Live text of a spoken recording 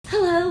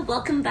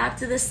welcome back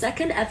to the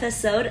second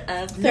episode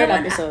of... Third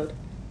episode.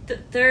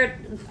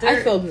 Third.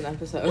 I filmed an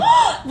episode.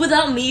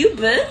 Without me, you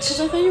bitch.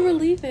 Because I thought you were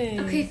leaving.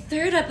 Okay,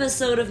 third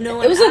episode of No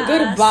One It was Asked. a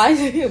goodbye.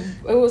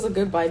 It was a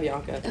goodbye,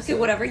 Bianca episode. Okay,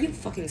 whatever you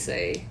fucking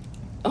say.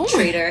 Oh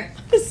Traitor.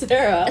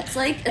 Sarah. It's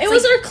like... It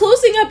was our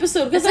closing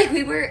episode. It's like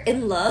we were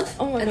in love,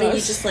 oh my and gosh. then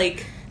you just,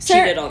 like,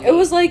 Sarah, cheated on me. It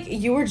was like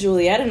you were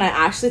Juliet, and I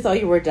actually thought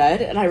you were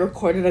dead, and I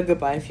recorded a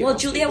goodbye of you. Well,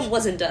 Juliet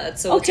wasn't dead,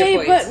 so okay,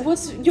 what's your point? but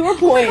what's your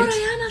point? Oh my god,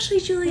 I am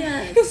actually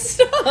Juliet.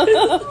 Stop.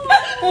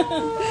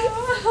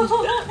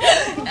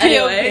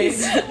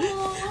 Anyways,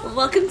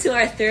 welcome to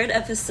our third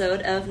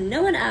episode of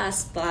No One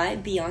Asked by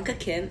Bianca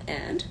Kim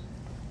and...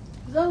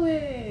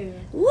 Zoe.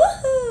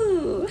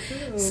 Woohoo!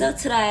 So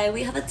today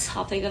we have a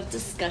topic of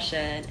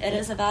discussion. It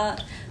is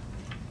about,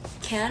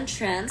 can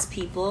trans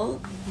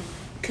people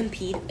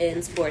compete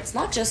in sports?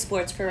 Not just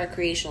sports for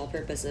recreational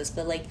purposes,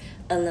 but like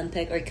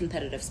Olympic or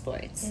competitive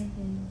sports.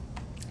 Mm-hmm.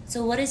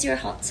 So what is your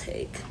hot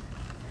take?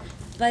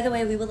 By the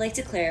way, we would like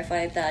to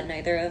clarify that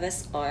neither of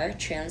us are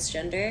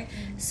transgender,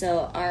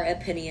 so our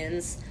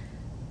opinions,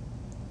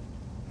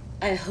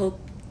 I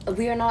hope,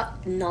 we are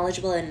not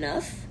knowledgeable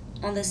enough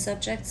on this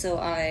subject, so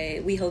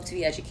we hope to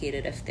be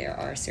educated if there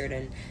are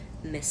certain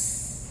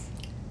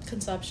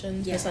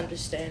Conceptions,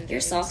 misunderstandings.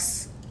 Your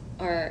socks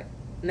are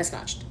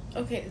mismatched.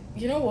 Okay,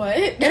 you know what?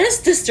 It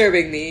is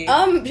disturbing me.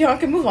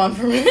 Bianca, move on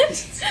from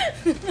it.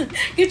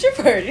 Get your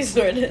priorities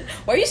sorted.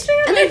 Why are you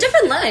staring at And my they're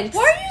different lengths.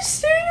 Why are you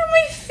staring at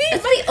my feet?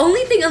 It's the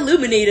only thing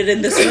illuminated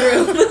in this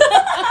room.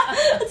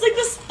 It's like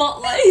the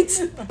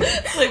spotlight.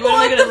 Like, what am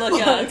I gonna look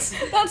at?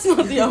 That's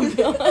not the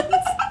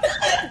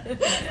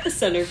ambiance. The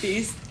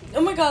centerpiece. Oh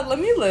my god, let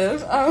me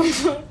live.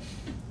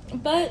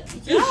 But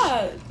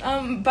yeah,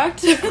 back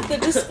to the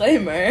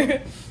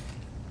disclaimer.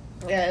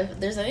 Yeah, if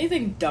there's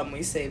anything dumb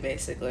we say,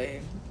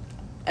 basically,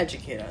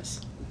 educate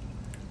us.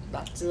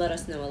 Let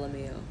us know,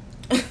 LMAO.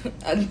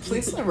 And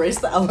please erase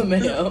the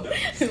LMAO.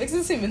 It makes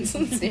it seem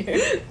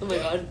insincere. Oh my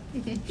god.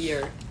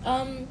 Here.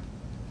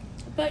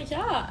 But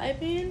yeah, I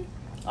mean,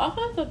 off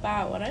of the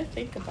bat, when I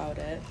think about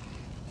it,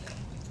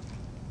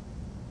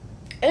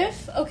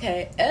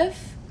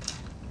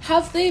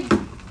 have they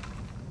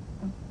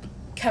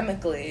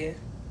chemically,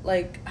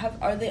 like,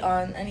 are they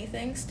on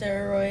anything?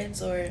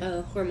 Steroids or...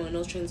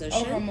 Hormonal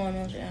transition? Oh,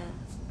 hormonal, yeah.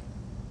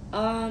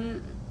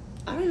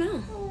 I don't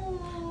know.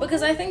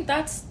 Because I think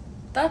that's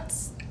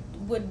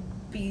would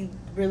be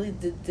really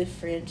the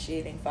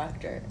differentiating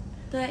factor.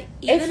 But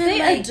even if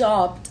they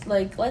adopt,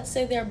 like, let's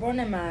say they're born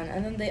a man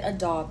and then they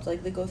adopt,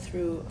 like, they go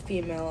through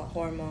female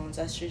hormones,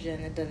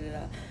 estrogen, and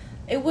da-da-da,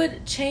 it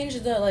would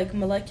change the, like,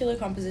 molecular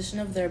composition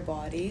of their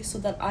body so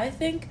that I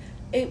think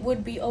it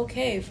would be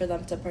okay for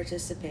them to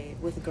participate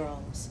with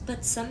girls.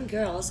 But some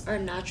girls are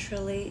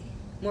naturally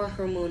more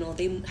hormonal.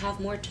 They have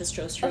more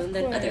testosterone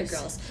than other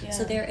girls. Yeah.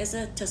 So there is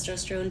a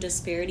testosterone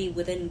disparity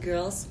within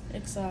girls.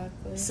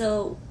 Exactly.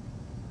 So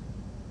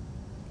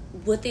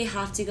would they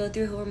have to go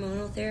through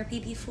hormonal therapy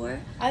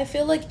before? I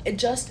feel like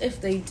if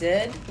they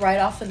did, right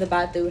off of the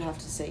bat, they would have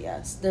to say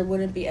yes. There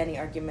wouldn't be any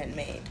argument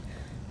made.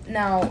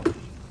 Now...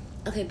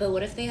 Okay, but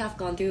what if they have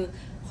gone through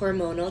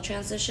hormonal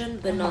transition,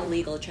 but not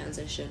legal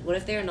transition? What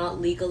if they are not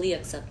legally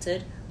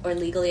accepted or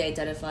legally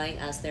identifying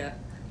as their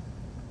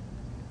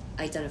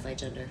identified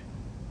gender?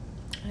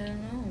 I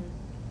don't know.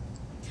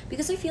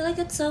 Because I feel like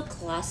it's so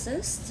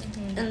classist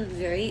and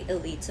very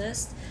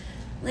elitist.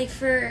 Like,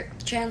 for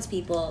trans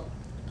people,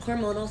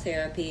 hormonal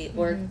therapy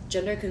or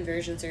gender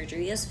conversion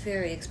surgery is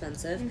very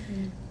expensive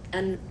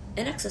and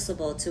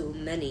inaccessible to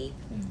many,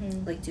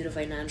 like, due to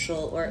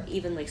financial or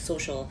even, like,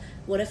 social.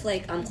 What if,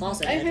 like, I'm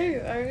closeted? I hear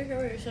you. I hear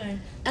what you're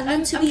saying. And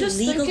then to be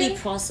legally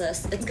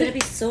processed, it's going to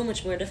be so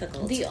much more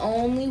difficult. The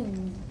only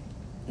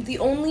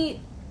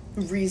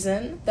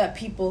reason that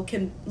people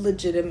can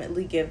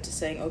legitimately give to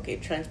saying, okay,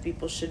 trans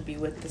people should be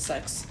with the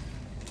sex,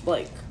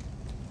 like...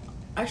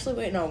 Actually,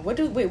 wait, no. What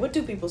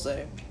do people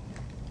say?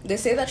 They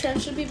say that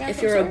trans should be banned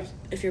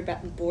if you're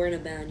born a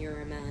man,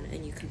 you're a man,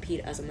 and you compete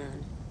as a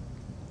man.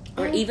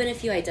 Or even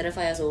if you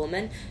identify as a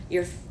woman,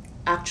 you're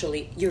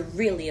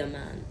really a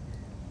man.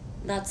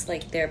 That's,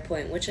 like, their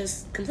point, which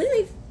is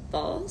completely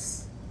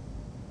false.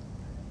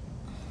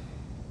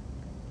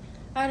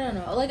 I don't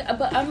know. Like,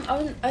 but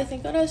I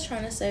think what I was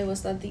trying to say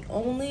was that the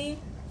only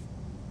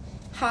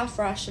half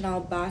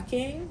rationale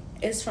backing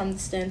is from the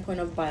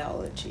standpoint of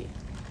biology.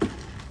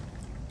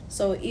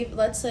 So,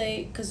 let's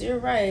say, because you're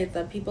right,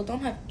 that people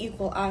don't have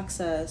equal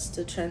access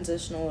to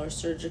transitional or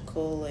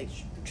surgical, like,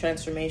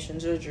 transformation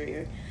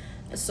surgery.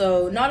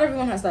 So, not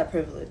everyone has that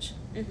privilege.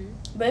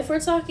 But if we're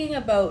talking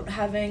about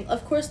having...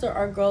 Of course, there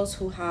are girls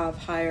who have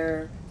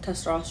higher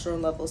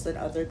testosterone levels than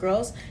other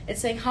girls. It's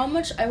saying how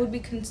much... I would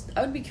be curious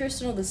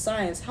to know the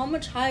science. How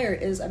much higher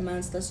is a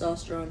man's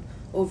testosterone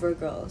over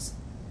girls?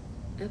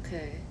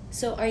 Okay.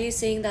 So, are you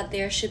saying that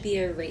there should be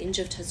a range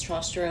of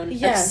testosterone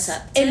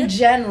accepted? In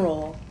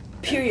general.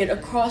 Period.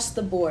 Across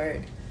the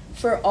board.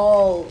 For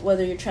all,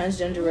 whether you're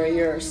transgender or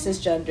you're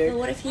cisgender. But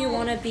what if you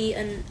want to be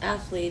an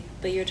athlete,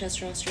 but your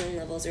testosterone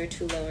levels are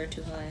too low or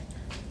too high?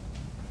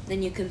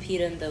 Then you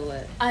compete in the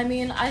what? I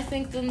mean, I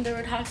think then there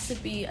would have to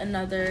be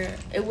another...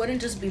 It wouldn't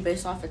just be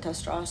based off of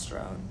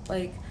testosterone.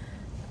 Like,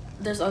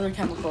 there's other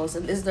chemicals.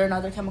 And is there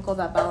another chemical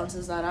that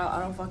balances that out? I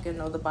don't fucking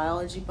know the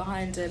biology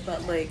behind it.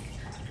 But, like,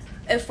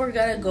 if we're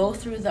gonna go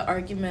through the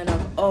argument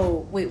of,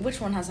 oh, wait, which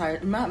one has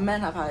higher...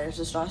 Men have higher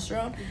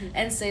testosterone.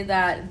 And say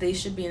that they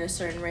should be in a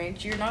certain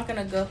range. You're not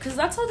gonna go... Because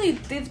that's how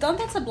they've done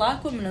that to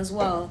black women as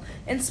well.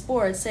 In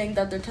sports, saying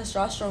that their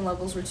testosterone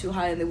levels were too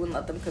high and they wouldn't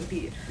let them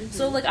compete.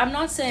 So, like, I'm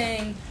not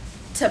saying...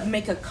 to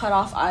make a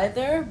cutoff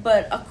either,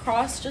 but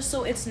across, just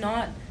so it's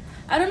not,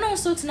 I don't know,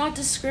 so it's not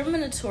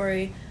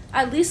discriminatory,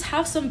 at least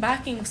have some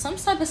backing, some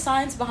type of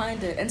science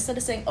behind it, instead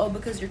of saying, oh,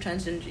 because you're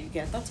transgender you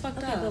get. That's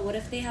fucked up. But what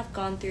if they have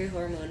gone through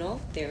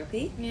hormonal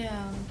therapy?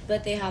 Yeah.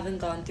 But they haven't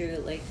gone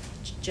through, like,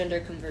 gender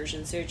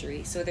conversion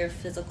surgery, so their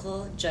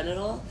physical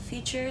genital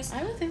features...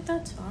 I would think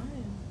that's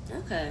fine.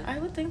 Okay. I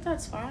would think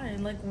that's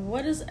fine. Like,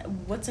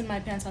 what's in my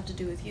pants have to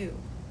do with you?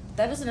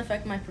 That doesn't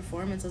affect my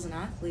performance as an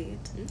athlete.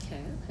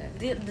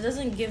 Okay. It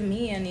doesn't give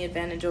me any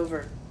advantage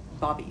over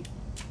Bobby.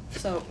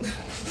 So,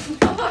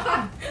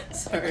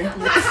 sorry.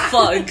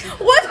 Fuck.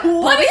 What?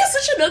 Bobby is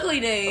such an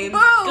ugly name.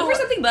 Bro, go for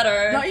something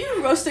better. Not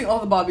you roasting all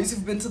the Bobbies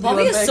who've been to the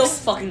Bobby Olympics. Bobby is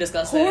so fucking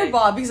disgusting. Poor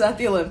Bobbies at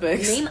the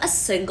Olympics. Name a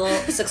single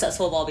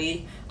successful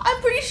Bobby.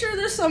 I'm pretty sure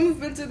there's some who've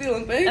been to the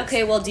Olympics.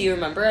 Okay, well, do you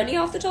remember any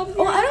off the top of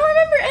your head? I don't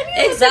remember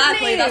any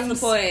Exactly, Olympic names.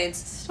 that's the point.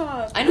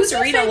 Stop. I know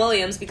Serena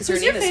Williams because her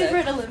name is Who's your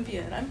favorite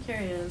Olympian? I'm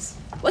curious.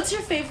 What's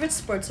your favorite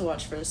sport to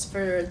watch for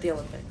the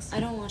Olympics? I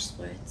don't watch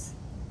sports.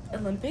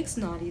 Olympics?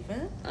 Not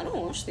even? I don't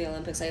watch the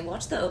Olympics. I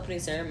watch the opening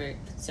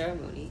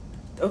ceremony.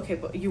 Okay,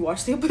 but you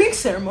watch the opening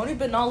ceremony,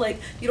 but not like,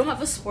 you don't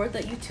have a sport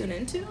that you tune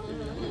into?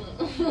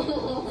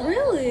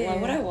 Really? Why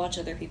would I watch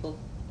other people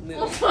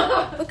move?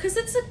 Because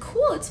it's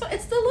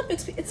the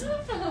Olympics.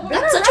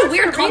 That's such a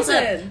weird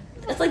concept.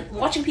 It's like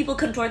watching people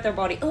contort their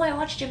body. Oh, I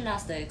watch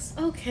gymnastics.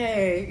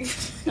 Okay.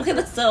 Okay,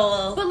 but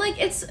still. But like,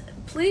 it's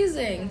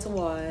pleasing to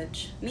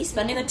watch. Me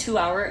spending a 2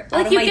 hour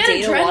like, out of my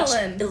day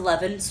adrenaline. to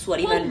watch 11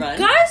 sweaty men run.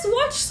 Guys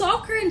watch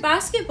soccer and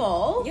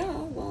basketball. Yeah,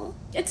 well.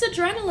 It's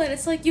adrenaline.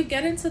 It's like you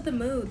get into the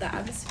mood, the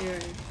atmosphere.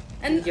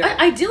 And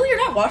ideally, you're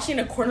not watching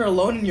in a corner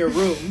alone in your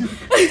room.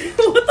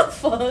 What the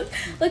fuck?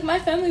 Like, my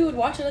family would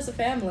watch it as a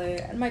family,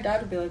 and my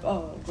dad would be like,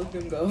 oh, look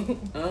at him go.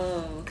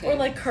 Oh, okay. Or,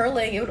 like,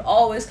 curling. It would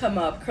always come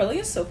up. Curling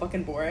is so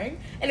fucking boring.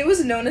 And it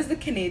was known as the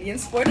Canadian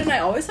sport, and I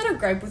always had a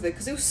gripe with it,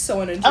 because it was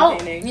so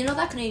unentertaining. Oh, you know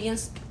that Canadian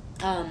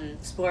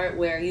sport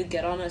where you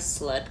get on a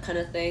sled kind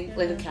of thing?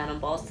 Like a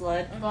cannonball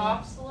sled?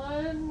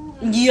 Bobsled?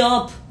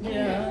 Yup!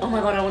 Yeah. Oh my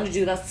god, I want to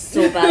do that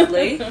so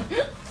badly.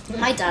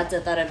 My dad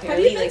did that, and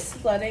apparently, Have you been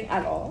sledding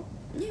at all?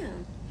 Yeah.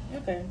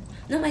 Okay.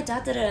 No, my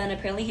dad did it, and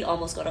apparently he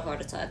almost got a heart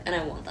attack, and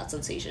I want that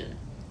sensation.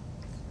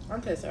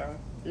 Okay, Sarah.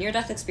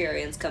 Near-death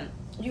experience, come.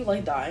 You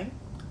like dying?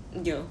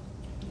 Yo.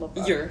 Love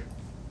that. You're.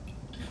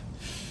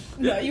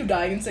 Yeah, you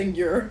dying and saying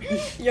you're.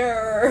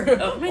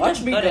 Oh, my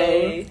Watch me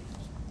buddy. go.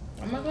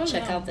 Oh my god.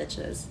 Check out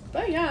bitches.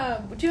 But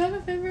yeah, would you have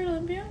a favorite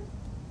Olympian?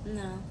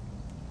 No.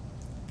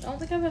 I don't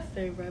think I have a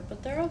favorite,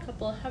 but there are a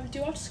couple. Do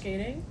you watch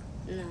skating?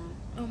 No.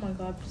 Oh my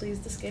god, please.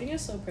 The skating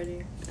is so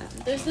pretty. No.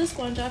 There's this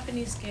one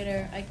Japanese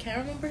skater. I can't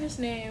remember his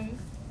name.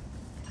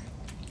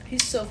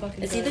 He's so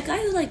fucking Is good. he the guy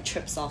who, like,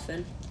 trips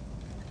often?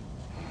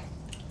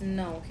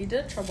 No, he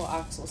did triple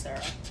axel,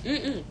 Sarah.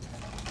 Mm-mm.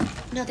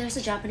 No, there's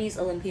a Japanese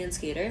Olympian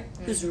skater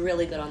who's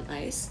really good on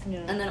ice.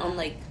 Yeah. And then on,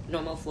 like,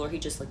 normal floor, he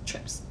just, like,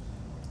 trips.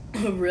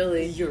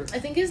 Really? You're. I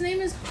think his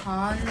name is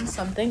Han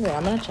something. Wait,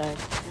 I'm gonna check.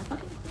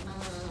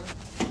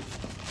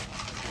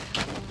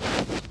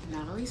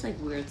 Natalie's, like,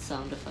 weird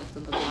sound effect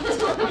in the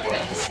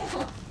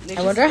podcast.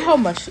 I wonder how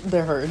much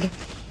they're heard.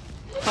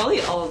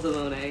 Probably all of the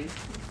moaning.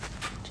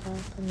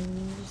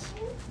 Japanese.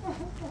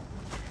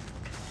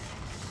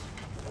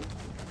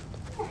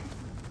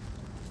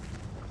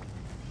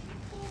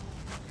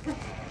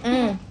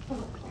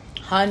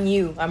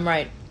 Hanyu, I'm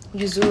right.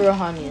 Yuzuru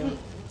Hanyu.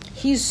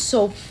 He's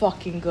so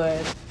fucking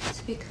good.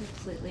 To be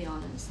completely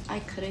honest, I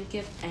couldn't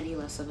give any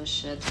less of a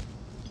shit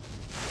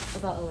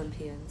about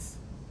Olympians.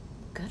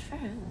 Good for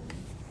him.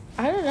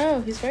 I don't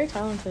know. He's very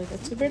talented.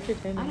 It's super I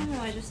entertaining. don't know,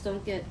 I just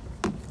don't get...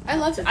 I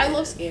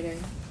love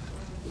skating.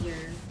 You're...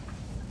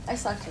 I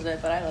sucked at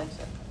it, but I liked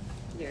it.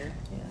 You're...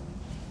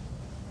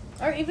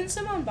 Yeah. Or even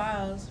Simone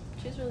Biles.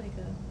 She's really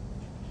good.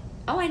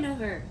 Oh, I know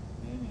her.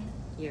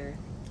 Mm-hmm. You're...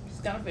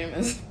 She's kind of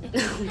famous.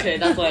 Okay,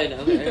 that's why I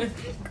know her.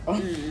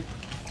 Mm.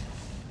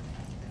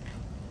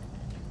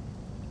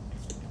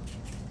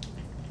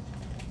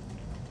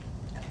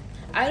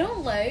 I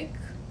don't like...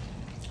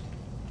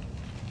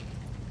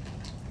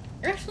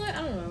 Actually,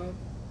 I don't know.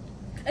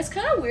 It's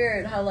kind of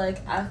weird how,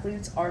 like,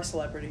 athletes are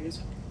celebrities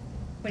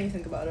when you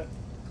think about it.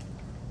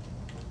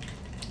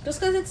 Just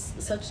because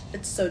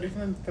it's so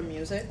different from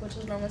music, which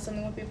is normally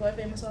something what people are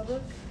famous off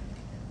of.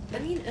 I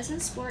mean,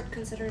 isn't sport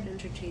considered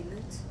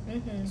entertainment?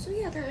 Mm-hmm. So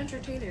yeah, they're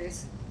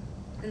entertainers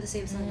in the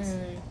same sense.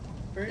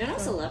 They're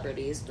not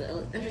celebrities, but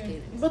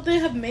entertainers. But they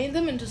have made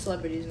them into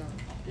celebrities now.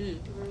 Mm.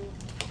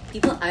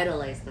 People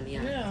idolize them,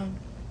 yeah. Yeah.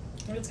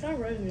 Like, it's kind of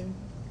crazy.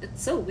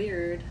 It's so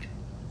weird.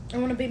 I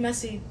want to be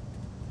Messi.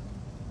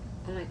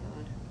 Oh my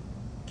god.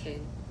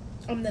 King.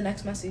 I'm the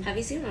next Messi. Have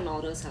you seen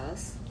Ronaldo's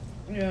house?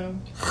 Yeah.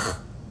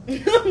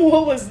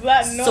 What was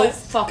that noise? So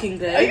fucking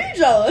big. Are you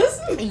jealous?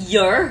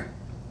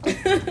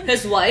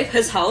 His wife,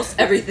 his house,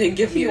 everything.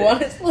 Give me you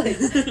want it, like,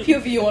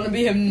 POV, you want to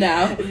be him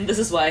now. This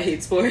is why I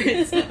hate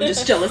sports. I'm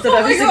just jealous of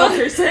every single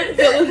person.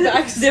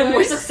 They're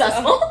more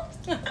successful.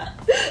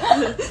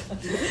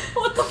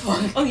 What the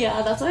fuck? Oh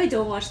yeah, that's why I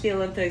don't watch the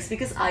Olympics,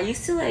 because I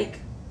used to like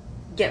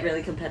get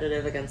really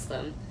competitive against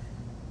them.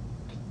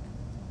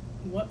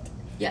 What?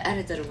 Yeah, and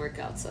it didn't work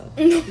out, so.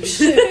 No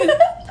shit.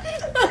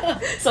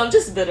 So I'm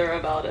just bitter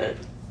about it.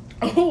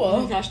 Oh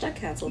well. Hashtag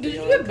canceled. Did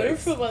you get bitter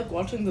for like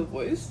watching The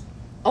Voice?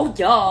 Oh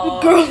yeah.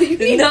 Girl, you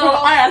need no,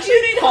 help. I actually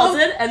You need pause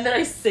help. it and then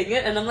I sing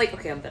it and I'm like,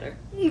 okay, I'm better.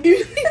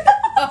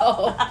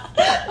 Oh.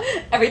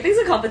 Everything's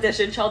a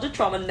competition. Childhood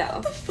trauma now.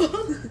 What the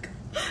fuck?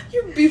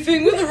 You're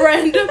beefing with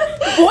random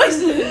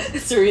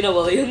voices. Serena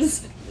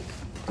Williams.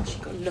 She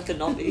got nothing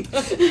on me.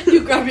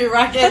 You grab your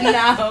racket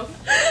now.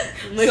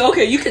 I'm like,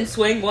 okay, you can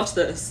swing. Watch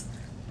this.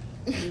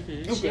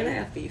 Mm-hmm. Okay. She and I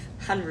have beef.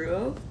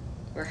 Hanruo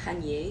or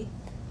Hanye.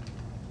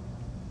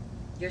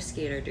 You're a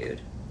skater, dude.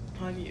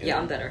 Hanye. Yeah,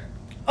 I'm better.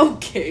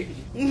 Okay.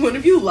 When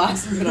have you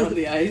last been on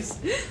the ice?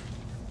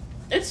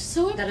 It's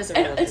so. That is it's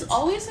irrelevant.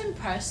 always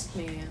impressed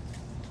me.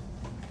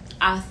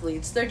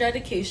 Athletes, their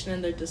dedication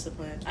and their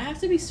discipline. I have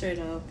to be straight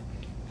up.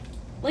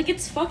 Like,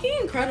 it's fucking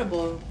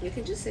incredible. You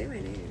can just say my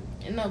name.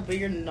 No, but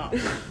you're not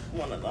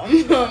one of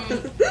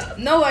them.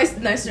 No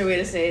nicer way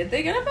to say it.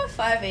 They get up at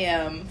 5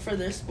 a.m. for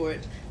their sport.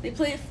 They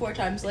play it 4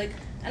 times. Like,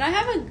 and I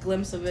have a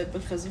glimpse of it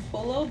because of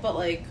polo, but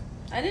like,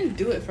 I didn't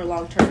do it for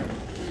long term.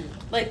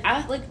 Like,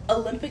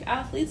 Olympic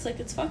athletes, like,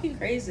 it's fucking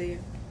crazy.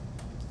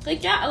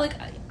 Like, yeah, like,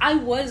 I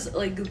was,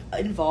 like,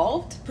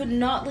 involved, but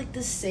not, like,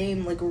 the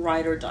same, like,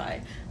 ride or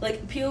die.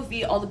 Like,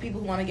 POV, all the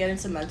people who want to get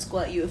into med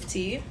school at U of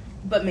T,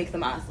 but make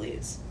them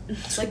athletes.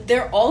 Like,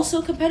 they're all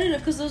so competitive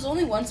because there's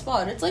only one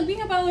spot. It's like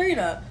being a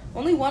ballerina.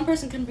 Only one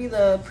person can be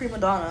the prima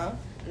donna.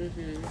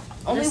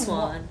 Mm-hmm. Only this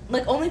one.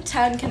 Like, only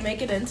 10 can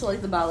make it into,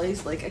 like, the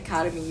ballet's, like,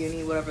 academy,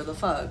 uni, whatever the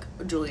fuck.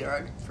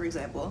 Juilliard, for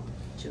example.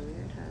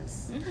 Juilliard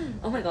has. Mm-hmm.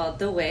 Oh my god,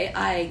 the way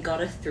I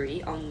got a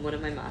 3 on one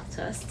of my math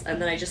tests, and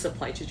then I just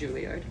applied to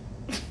Juilliard.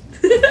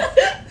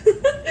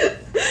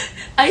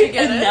 I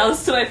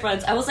announced to my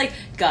friends, I was like,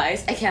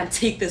 guys, I can't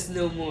take this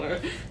no more.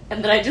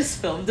 And then I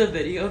just filmed a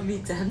video of me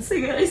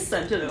dancing and I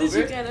sent it over. Did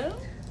you get it?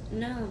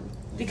 No,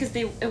 because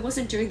it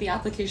wasn't during the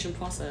application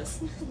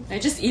process. I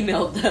just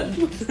emailed them.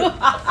 What the fuck?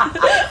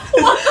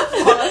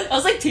 I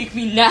was like, take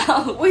me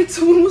now. Wait,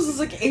 so when was this,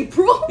 like,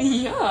 April?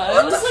 Yeah,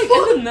 What it was the like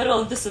fuck? in the middle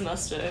of the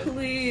semester.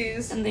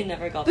 Please. And they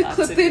never got The back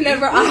clip to they me.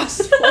 never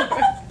asked for.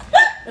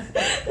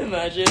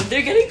 Imagine.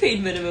 They're getting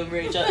paid minimum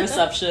wage at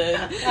reception.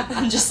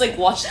 I'm just like,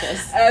 watch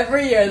this.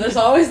 Every year, there's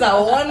always that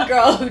one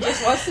girl who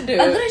just wants to do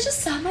And then it. I just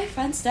sat my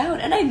friends down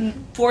and I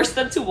forced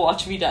them to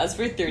watch me dance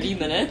for 30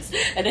 minutes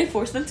and I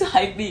forced them to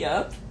hype me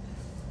up.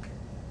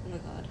 Oh my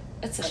god.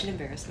 It's such an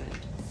embarrassment.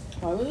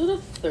 Why was it a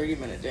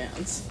 30-minute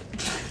dance?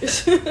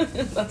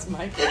 That's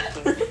my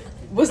question.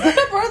 Was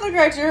that part of the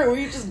criteria, or were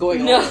you just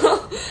going on?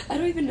 No. I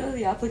don't even know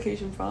the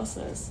application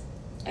process.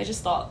 I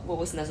just thought what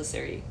was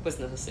necessary was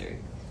necessary.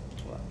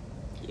 What?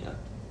 Yeah.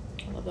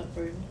 I love that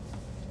for you.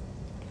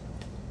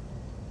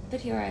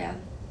 But here I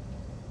am.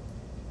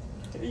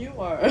 Here you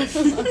are.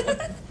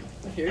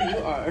 Here you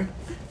are.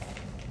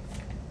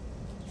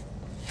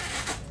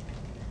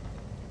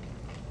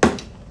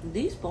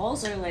 These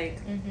balls are like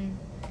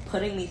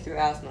putting me through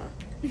asthma.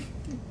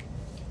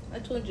 I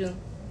told you.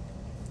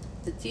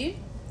 The tea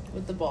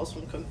with the balls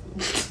from Kung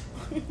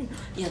Fu.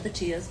 Yeah, the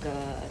tea is good.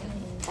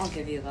 I'll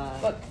give you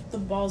that. But the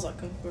balls at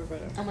Kung Fu are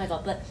better. Oh my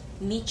god, but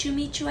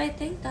Michu, I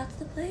think that's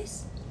the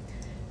place.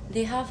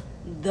 They have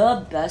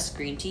the best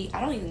green tea. I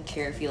don't even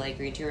care if you like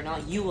green tea or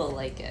not. You will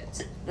like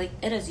it. Like,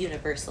 it is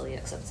universally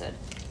accepted.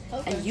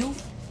 Okay. And you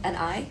and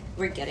I,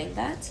 we're getting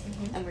that,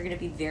 and we're gonna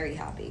be very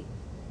happy.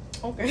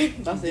 Okay,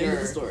 that's the end of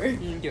the story.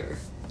 You're.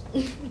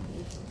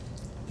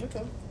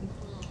 Okay.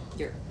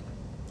 You're.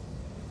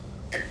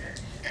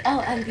 Oh,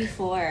 and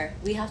before,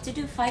 we have to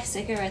do 5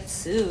 cigarettes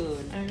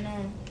soon. I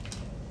know.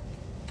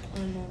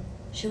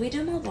 Should we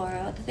do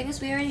Marlboro? The thing is,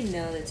 we already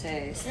know the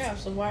taste. Yeah,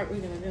 so why aren't we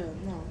gonna do it?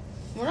 No.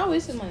 We're not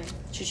wasting money.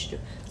 Should.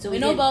 So We we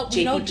know did about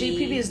JPB.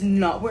 JPB is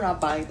not. We're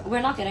not buying that.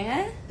 We're not getting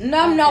it? No,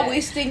 I'm not Okay.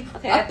 wasting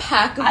Okay. a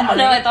pack of I don't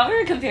money. know, I thought we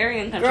were comparing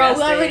and Girl,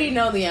 contrasting. we already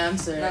know the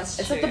answer. That's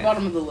it's at the true.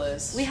 bottom of the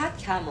list. We had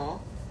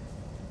Camel.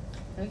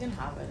 We can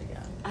have it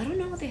again. I don't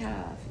know what they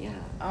have. Yeah.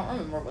 I don't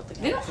remember what the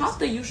They don't have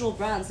the usual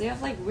brands. They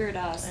have like weird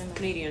ass I know.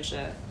 Canadian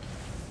shit.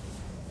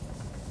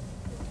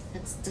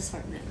 It's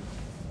disheartening.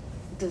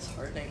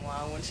 Disheartening.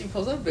 Wow, when she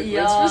pulls up big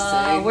Yeah. words for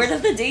saying. Where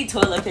does the day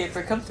toilet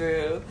paper come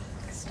through?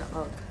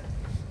 Stop.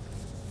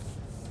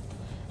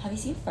 Have you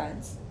seen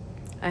Friends?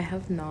 I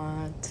have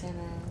not. Damn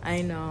it.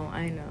 I know.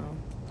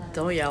 That-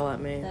 Don't yell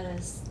at me. That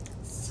is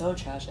so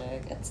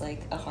tragic. It's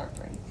like a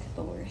heartbreak,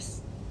 but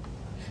worse.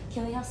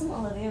 Can we have some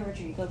Olivia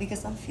Rodrigo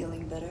because I'm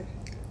feeling bitter?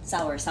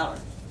 Sour.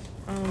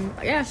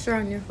 Yeah, sure,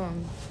 on your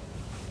phone.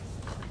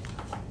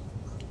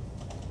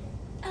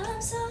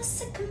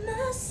 of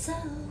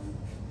myself.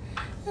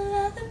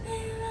 Rather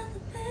be.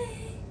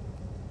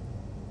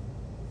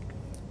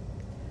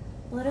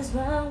 What is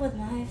wrong with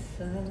my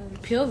phone?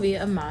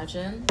 POV,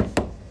 imagine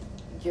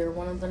you're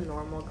one of the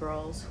normal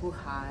girls who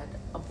had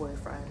a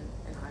boyfriend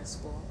in high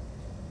school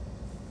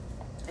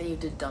and you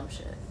did dumb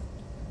shit.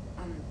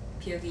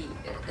 POV,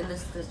 in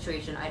this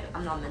situation,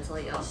 I'm not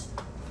mentally ill.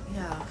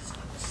 Yeah.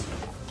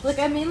 Like,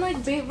 I mean,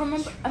 like,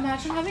 remember,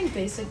 imagine having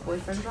basic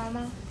boyfriend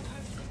drama.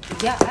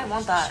 Yeah, I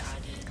want that.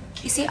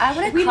 You see, I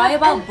want to cry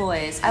about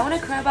boys. I want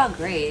to cry about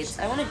grades.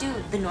 I want to do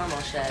the normal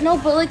shit. No,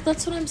 but, like,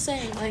 that's what I'm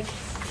saying. Like,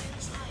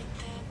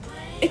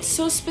 it's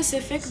so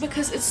specific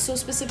because it's so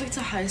specific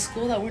to high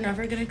school that we're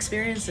never gonna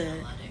experience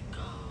it.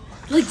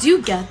 Like, do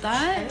you get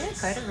that? I really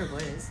cried over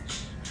boys.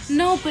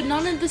 No, but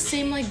not in the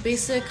same, like,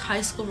 basic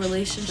high school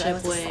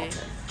relationship way.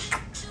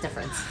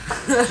 Difference.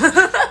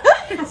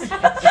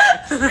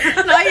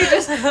 No, you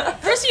just...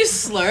 First you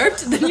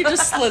slurped, then you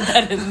just slid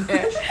that in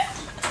there.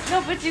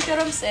 No, but you get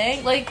what I'm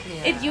saying? Like,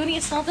 at uni,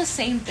 it's not the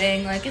same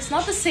thing. Like, it's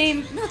not the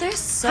same. No, there's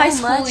so high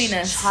much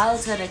schooliness.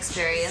 Childhood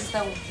experience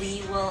that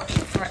we will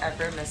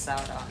forever miss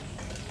out on.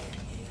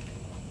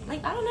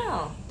 Like, I don't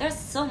know. There's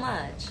so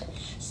much.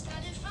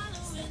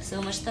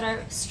 So much that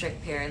our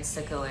strict parents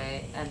took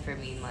away, and for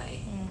me, my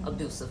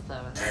abusive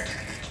parents.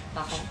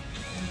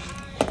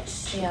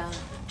 Yeah.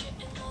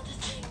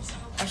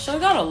 I sure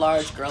got a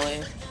large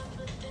girly.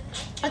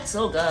 That's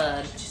so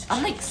good.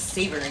 I'm like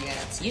savoring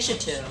it. You should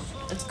too.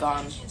 It's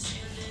gone.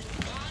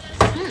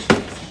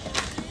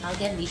 I'll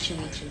get Michu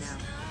now.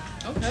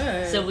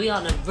 Okay. So we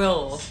on a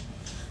roll.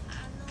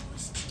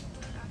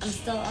 I'm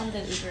still on the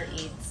Uber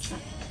Eats.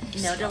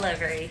 No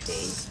delivery fee.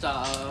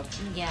 Stop.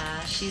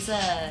 Yeah, she's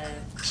a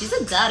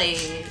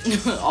daddy.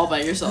 All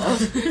by yourself.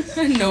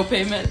 No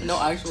payment, no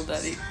actual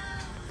daddy.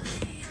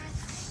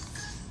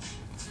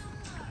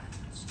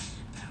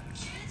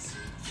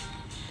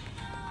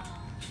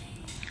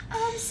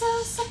 I'm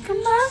so sick of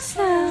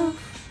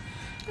myself.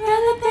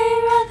 Rather be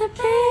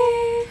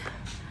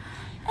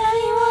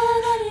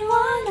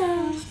anyone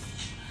else.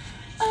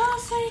 Oh,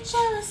 sweet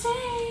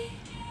jealousy.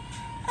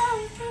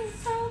 Everything's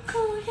so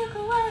cool. You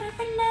go out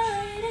every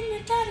night in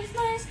your daddy's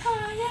nice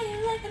car. Yeah,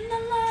 you're living the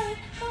life.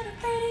 Got a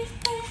pretty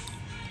face.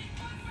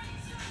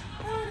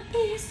 I wanna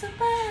be so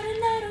bad.